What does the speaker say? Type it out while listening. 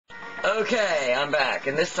Okay, I'm back,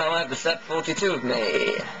 and this time I have the set 42 with me.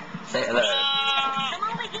 Say hello. Come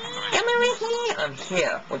over here. Come over here. I'm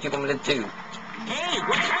here. What do you want me to do? Hey,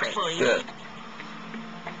 what's that for you? Good.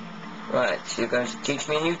 Right, so you're going to teach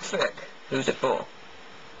me a new trick. Who's it for?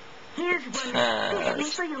 Here's one specially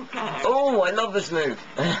for you, Taz. Oh, I love this move.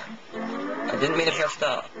 I didn't mean to press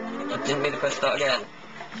start. I didn't mean to press start again.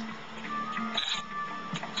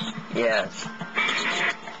 Yes.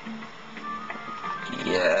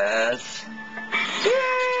 Yes.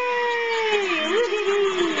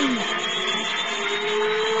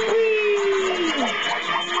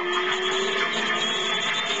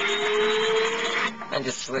 And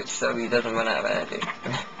just switch so he doesn't run out of energy.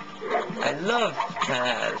 I love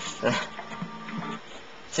Taz.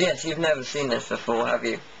 So yes, you've never seen this before, have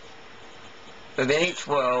you? Within each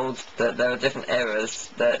world, there are different eras.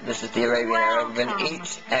 This is the Arabian era. Within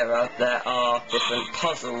each era, there are different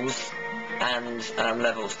puzzles and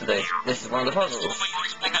levels to do. This is one of the puzzles.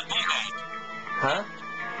 Huh?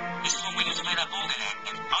 This is when we used to play that ball game.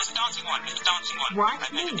 Oh, it's a dancing one. It's a dancing one. Watch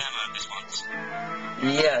I made a me. demo of this once.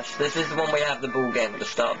 Yes, this is the one we have the ball game at the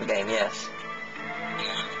start of the game, yes.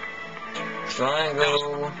 Yeah.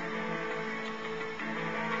 Triangle.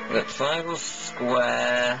 We've got triangle,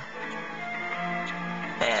 square,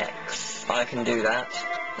 X. I can do that.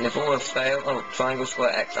 And if all else fails, oh, triangle, square,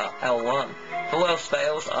 X, L1. If all else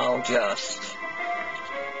fails, I'll just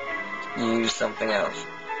use something else.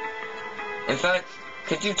 In fact,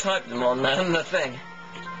 could you type them on the thing?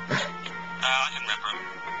 I can remember them.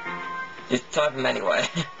 Just type them anyway.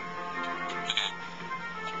 Okay.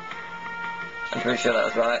 I'm pretty sure that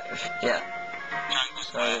was right. Yeah. Triangle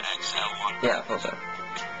square X L1. Yeah, I thought so.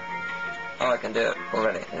 Oh, I can do it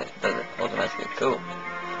already, and it does it automatically. Cool.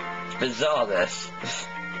 Bizarre, this.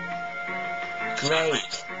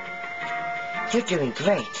 Great. You're doing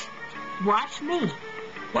great. Watch me.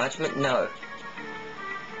 Watch me? No.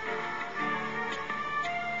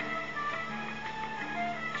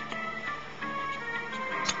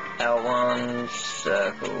 L1,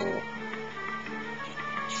 circle,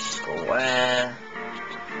 square,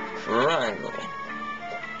 triangle.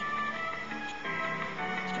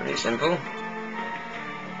 Pretty simple.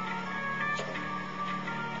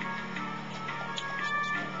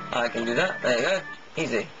 I can do that. There you go.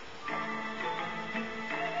 Easy.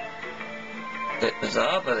 Bit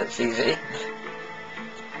bizarre, but it's easy.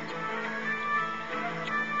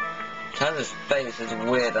 Taz's face is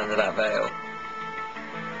weird under that veil.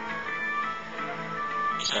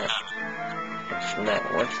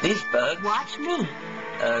 What's these birds? Watch me.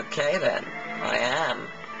 Okay then. I am.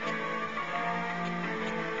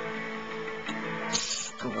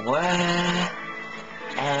 Square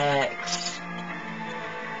X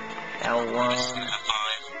L1.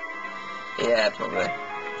 Yeah, probably.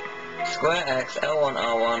 Square X L1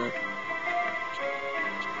 R1.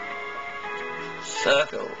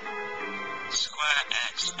 Circle. Square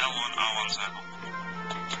X L1 R1 circle.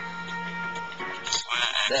 Square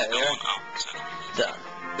X There we go. L1 R1 circle. Done.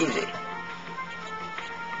 Easy.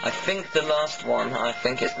 I think the last one, I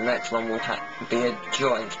think it's the next one, will be a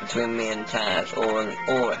joint between me and Taz,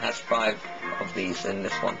 or it has 5 of these in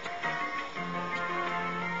this one.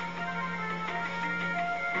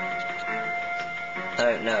 I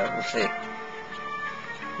don't know, we'll see.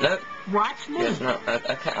 Nope, Watch me. it's not.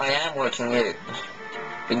 Okay, I am watching you.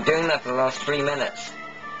 Been doing that for the last 3 minutes.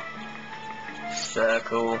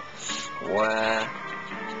 Circle, square,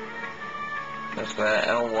 square,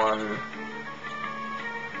 L1,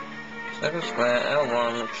 circle, square,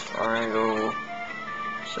 L1, triangle,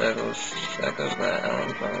 circle, circle, square,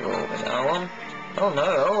 L1, triangle, is it R1? Oh no,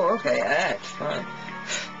 oh okay, X, fine.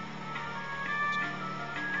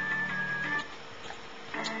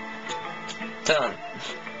 Done.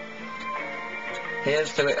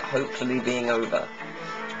 Here's to it hopefully being over.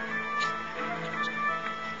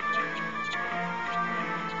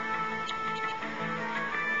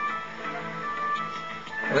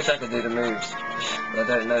 I wish I could do the moves, but I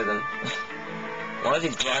don't know them. Why is he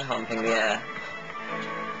dry humping the air?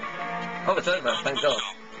 Oh, it's over, thank God.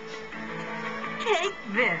 Take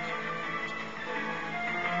this.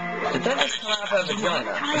 Did that just come out of her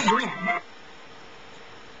vagina? Try again.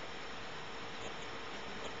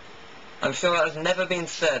 I'm sure that has never been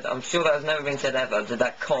said. I'm sure that has never been said ever. Did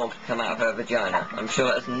that cog come out of her vagina? I'm sure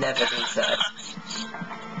that has never been said.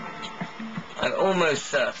 I'm almost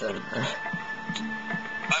certain.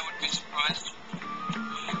 I would be surprised.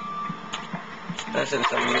 Unless it was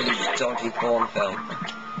some really dodgy porn film.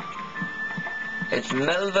 It's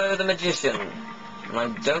Melvo the Magician, and I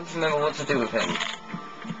don't remember what to do with him.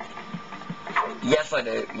 Yes, I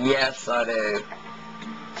do. Yes, I do.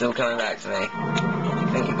 Still coming back to me.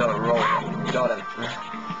 I think you got it wrong. Got him.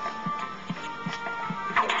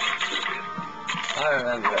 I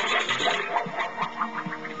remember it.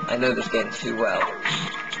 I know this game too well.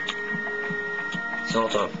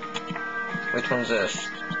 Sort of. Which one's this?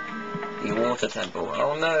 The water temple.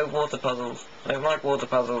 Oh no, water puzzles. I don't like water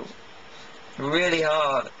puzzles. Really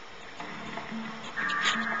hard.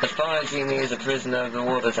 The fire genie is a prisoner of the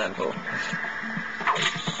water temple. Of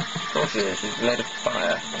course he is, he's made of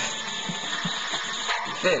fire.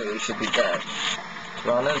 In theory, he should be dead.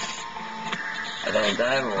 Piranhas? Are they in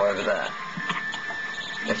there or over there?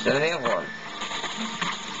 Guess they only have one.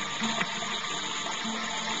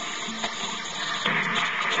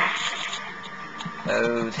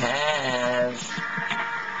 Oh, Taz.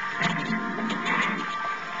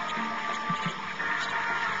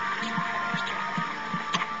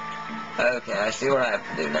 Okay, I see what I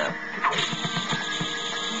have to do now.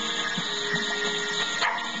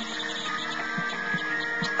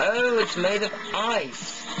 Oh, it's made of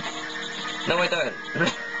ice. No, I don't.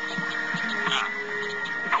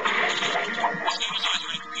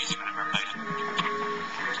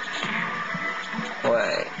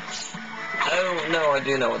 Wait. Oh, no, I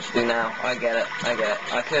do know what to do now. I get it.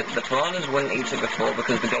 The piranhas wouldn't eat it before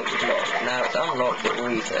because the gate was locked. Now it's unlocked, it will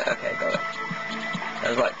eat it. Okay, got it. That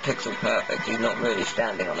was like pixel perfect. He's not really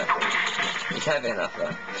standing on it. He's heavy enough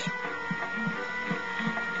though.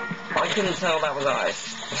 I couldn't tell that was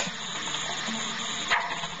ice.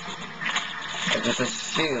 I just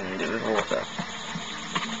assumed it was water.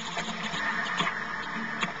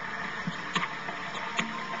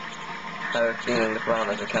 I have a feeling the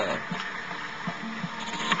piranhas are coming.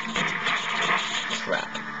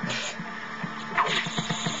 Crap.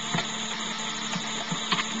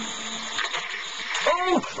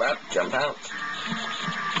 Oh crap, jump out.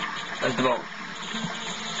 Where's the bomb?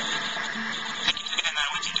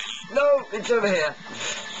 No, it's over here.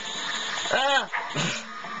 Ah!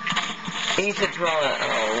 Eat it, piranha.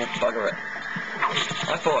 Oh, bugger it.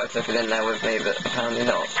 I thought I took it in there with me, but apparently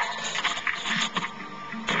not.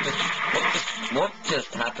 What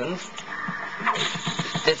just happened?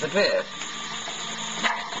 It disappeared.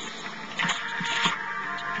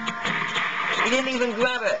 He didn't even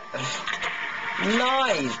grab it.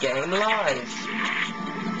 Lies, game, lies.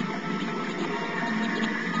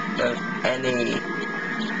 There's any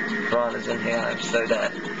piranhas in here, I'm so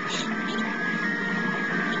dead.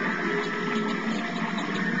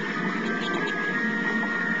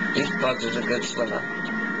 These bugs is a good swimmer.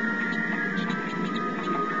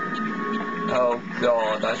 Oh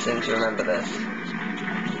god, I seem to remember this.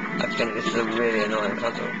 I think this is a really annoying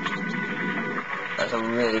puzzle. That's a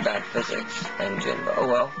really bad physics engine, but oh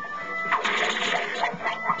well.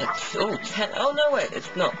 It's, oh, 10, oh no wait, it's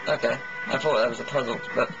not, okay. I thought that was a puzzle,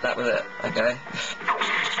 but that was it, okay.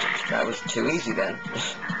 That was too easy then.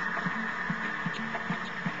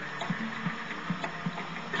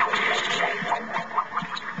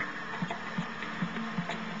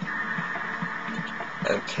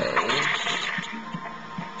 Okay.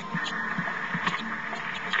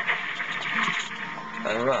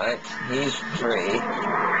 Alright, he's free,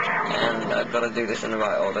 and I've got to do this in the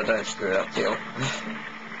right order, don't screw it up, deal.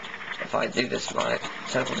 If I do this right,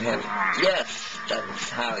 circle to him. Yes, that's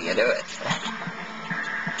how you do it.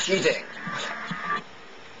 Cheating.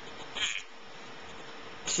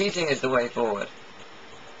 Cheating is the way forward.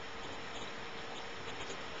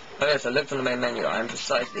 Oh yes, I looked on the main menu, I am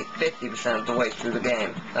precisely 50% of the way through the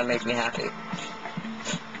game. That makes me happy.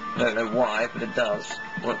 I don't know why, but it does.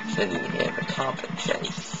 What's in here? The carpet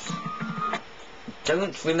chase.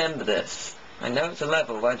 Don't remember this. I know it's a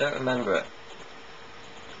level, but I don't remember it.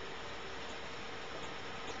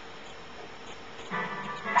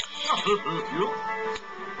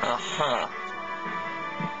 Aha.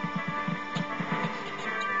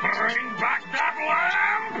 Bring back that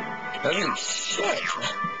lamb! Holy shit!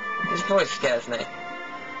 This voice scares me.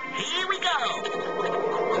 Here we go.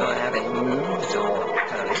 Do I have any moves or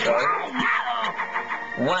totally sorry?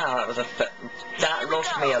 Wow, that was that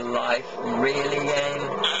lost me a life. Really, game?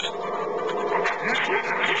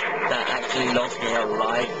 That actually lost me a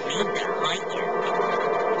life.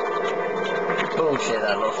 Bullshit,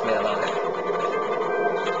 that lost me a life.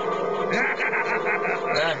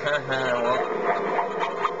 What?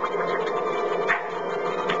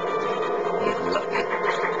 He's lucky.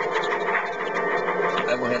 I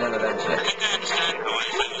will hit him eventually.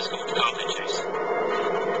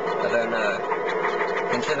 I don't know.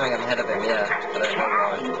 Considering I'm ahead of him, yeah. I don't know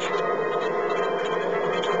why.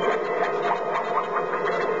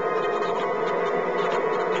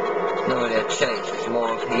 It's not really a chase, it's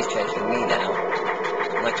more of he's chasing me now.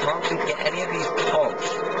 And I can't seem to get any of these cogs.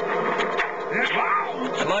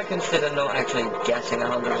 Am I might consider not actually getting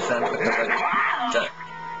 100% because I don't.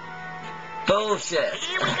 Bullshit!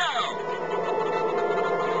 Here we go.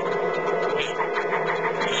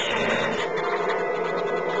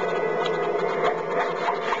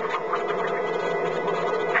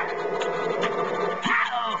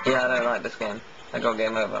 Yeah, I don't like this game. I got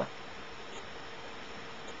game over.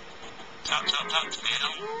 Tut, Phil.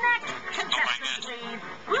 Next contestant, please.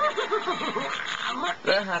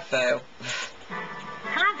 I fail.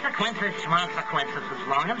 Consequences, as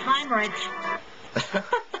long as I'm rich.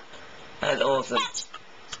 That's awesome.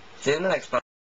 See you in the next part.